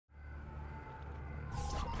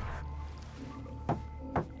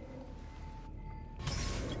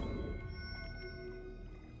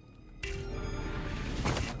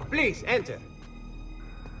Please, enter.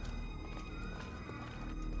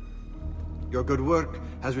 Your good work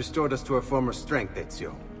has restored us to our former strength,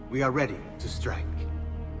 Ezio. We are ready to strike.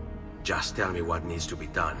 Just tell me what needs to be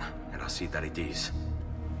done, and I'll see that it is.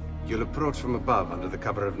 You'll approach from above under the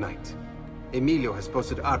cover of night. Emilio has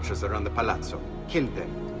posted archers around the palazzo. Kill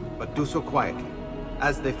them, but do so quietly.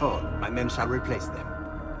 As they fall, my men shall replace them.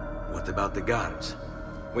 What about the guards?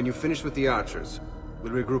 When you finish with the archers,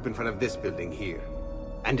 we'll regroup in front of this building here,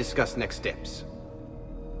 and discuss next steps.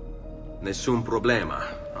 Nessun problema.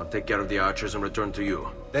 I'll take care of the archers and return to you.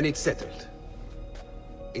 Then it's settled.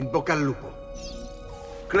 In bocca al lupo.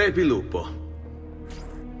 Crepi lupo.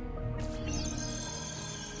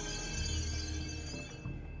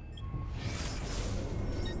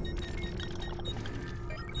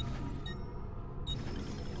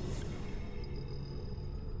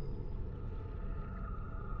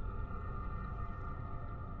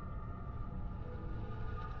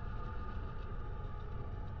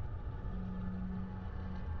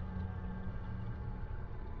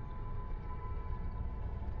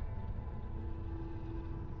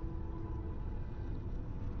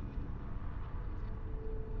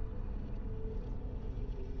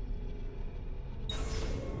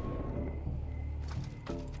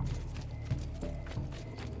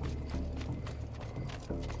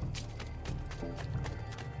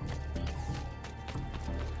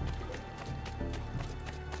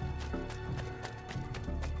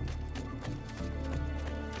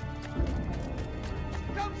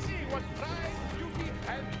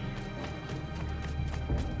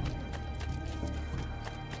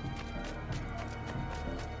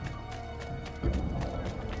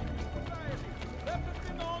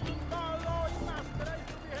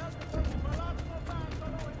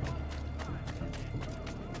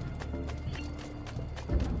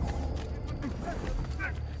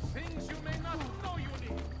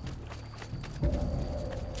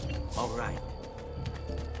 All right.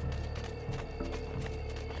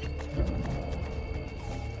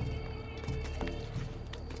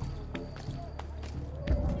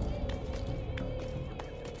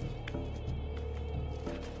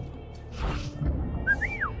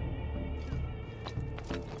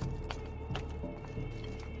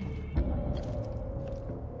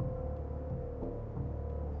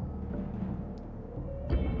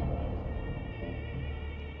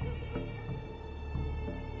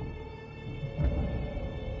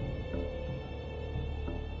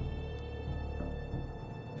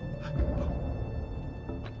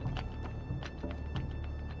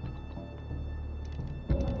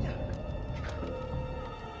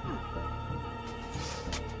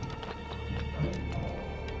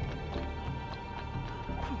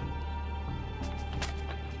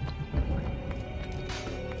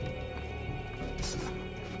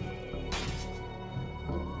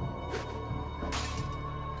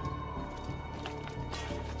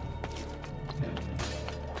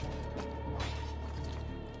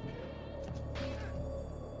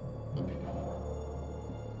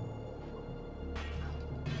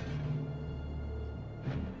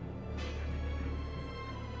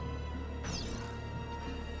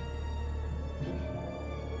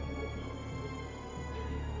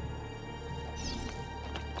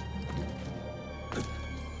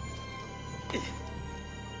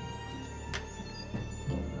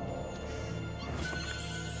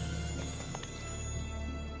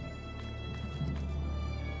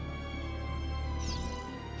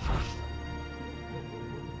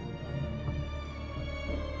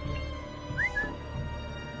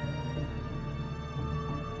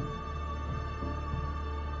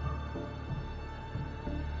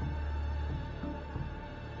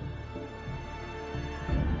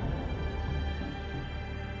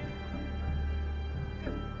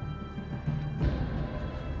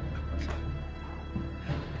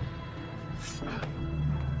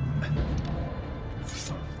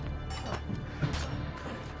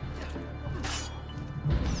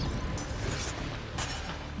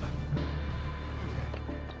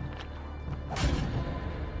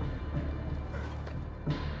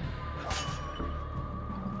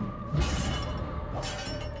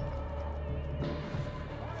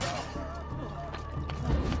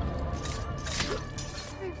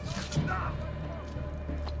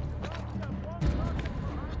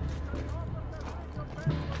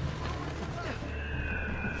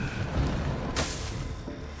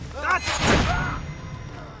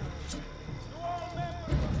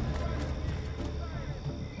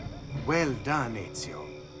 Well done, Ezio.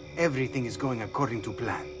 Everything is going according to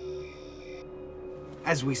plan.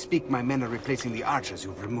 As we speak, my men are replacing the archers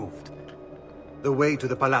you've removed. The way to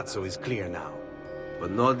the palazzo is clear now.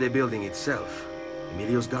 But not the building itself.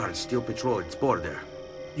 Emilio's guards still patrol its border.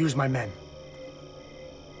 Use my men.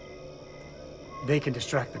 They can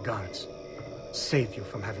distract the guards. Save you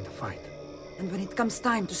from having to fight. And when it comes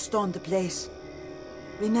time to storm the place,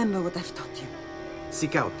 remember what I've taught you.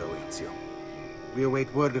 Seek out, Ezio. We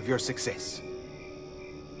await word of your success.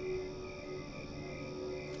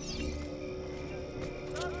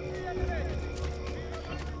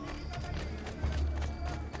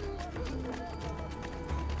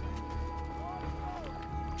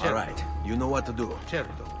 All right, you know what to do. Certo.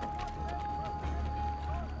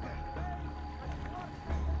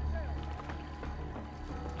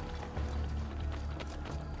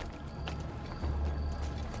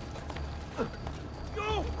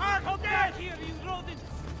 You are dead here in rodents!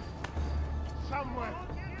 Somewhere.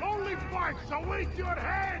 Lonely fights await your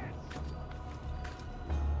head!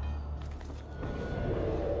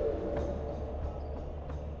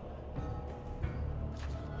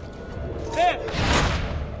 There!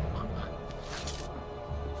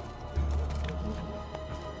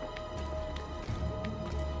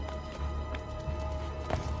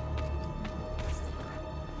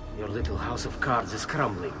 Your little house of cards is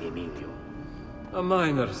crumbling, Emilio. A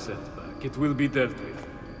minor setback. It will be dealt with.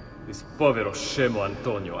 This povero scemo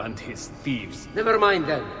Antonio and his thieves. Never mind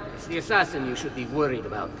then. It's the assassin you should be worried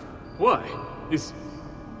about. Why? Is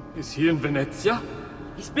he in Venezia?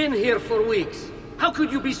 He's been here for weeks. How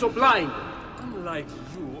could you be so blind? Unlike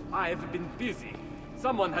you, I've been busy.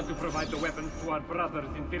 Someone had to provide the weapons to our brothers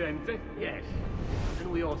in Firenze. Yes.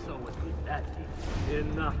 And we also was with that thing.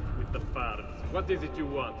 Enough with the farce. What is it you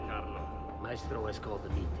want, Carlo? Maestro has called a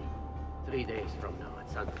meeting. 3 days from now at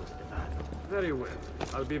Santo Stefano. Very well.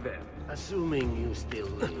 I'll be there. Assuming you still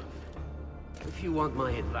live. If you want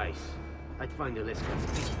my advice, I'd find a less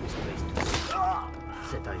conspicuous place to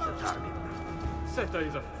Seta is a target. Seta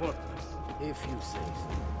is a fortress. If you say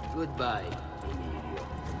so. Goodbye, Emilio.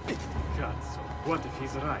 Cazzo, what if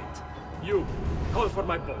he's right? You, call for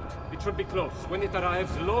my boat. It should be close. When it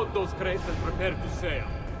arrives, load those crates and prepare to sail.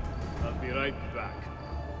 I'll be right back.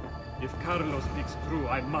 If Carlo speaks true,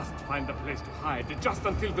 I must find a place to hide, just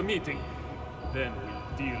until the meeting. Then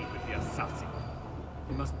we'll deal with the assassin.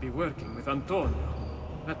 He must be working with Antonio.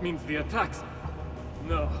 That means the attacks...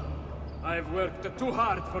 No. I've worked too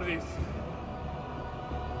hard for this.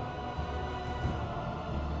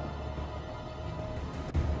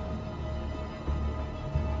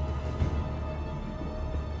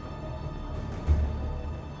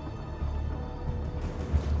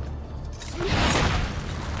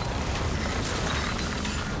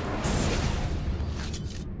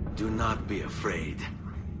 Do not be afraid.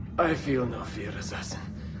 I feel no fear, assassin.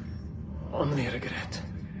 Only regret.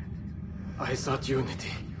 I sought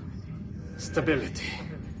unity. Stability.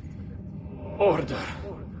 Order.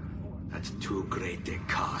 At too great a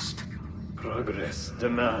cost. Progress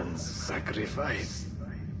demands sacrifice.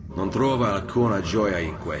 Non trova alcuna gioia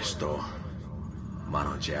in questo. Ma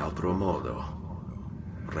non c'è altro modo.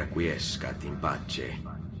 Requiescat in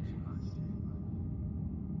pace.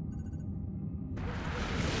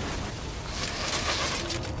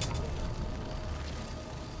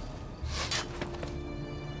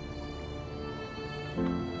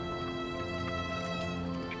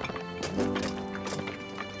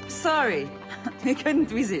 Sorry, I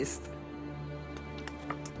couldn't resist.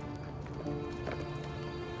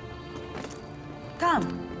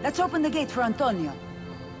 Come, let's open the gate for Antonio.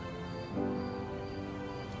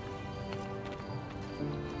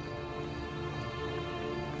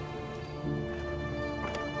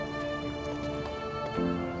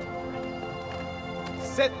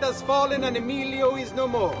 Seta's fallen and Emilio is no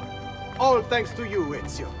more. All thanks to you,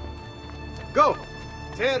 Ezio. Go!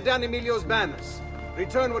 Tear down Emilio's banners.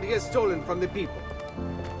 Return what he has stolen from the people.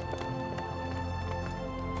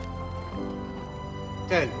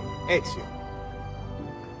 Tell me, Ezio.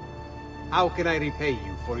 How can I repay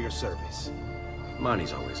you for your service?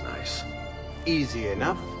 Money's always nice. Easy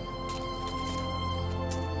enough.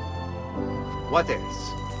 What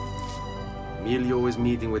else? Emilio is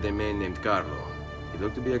meeting with a man named Carlo. He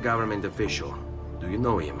looked to be a government official. Do you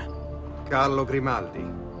know him? Carlo Grimaldi.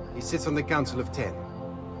 He sits on the Council of 10.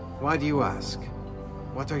 Why do you ask?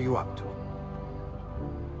 What are you up to?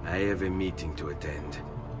 I have a meeting to attend.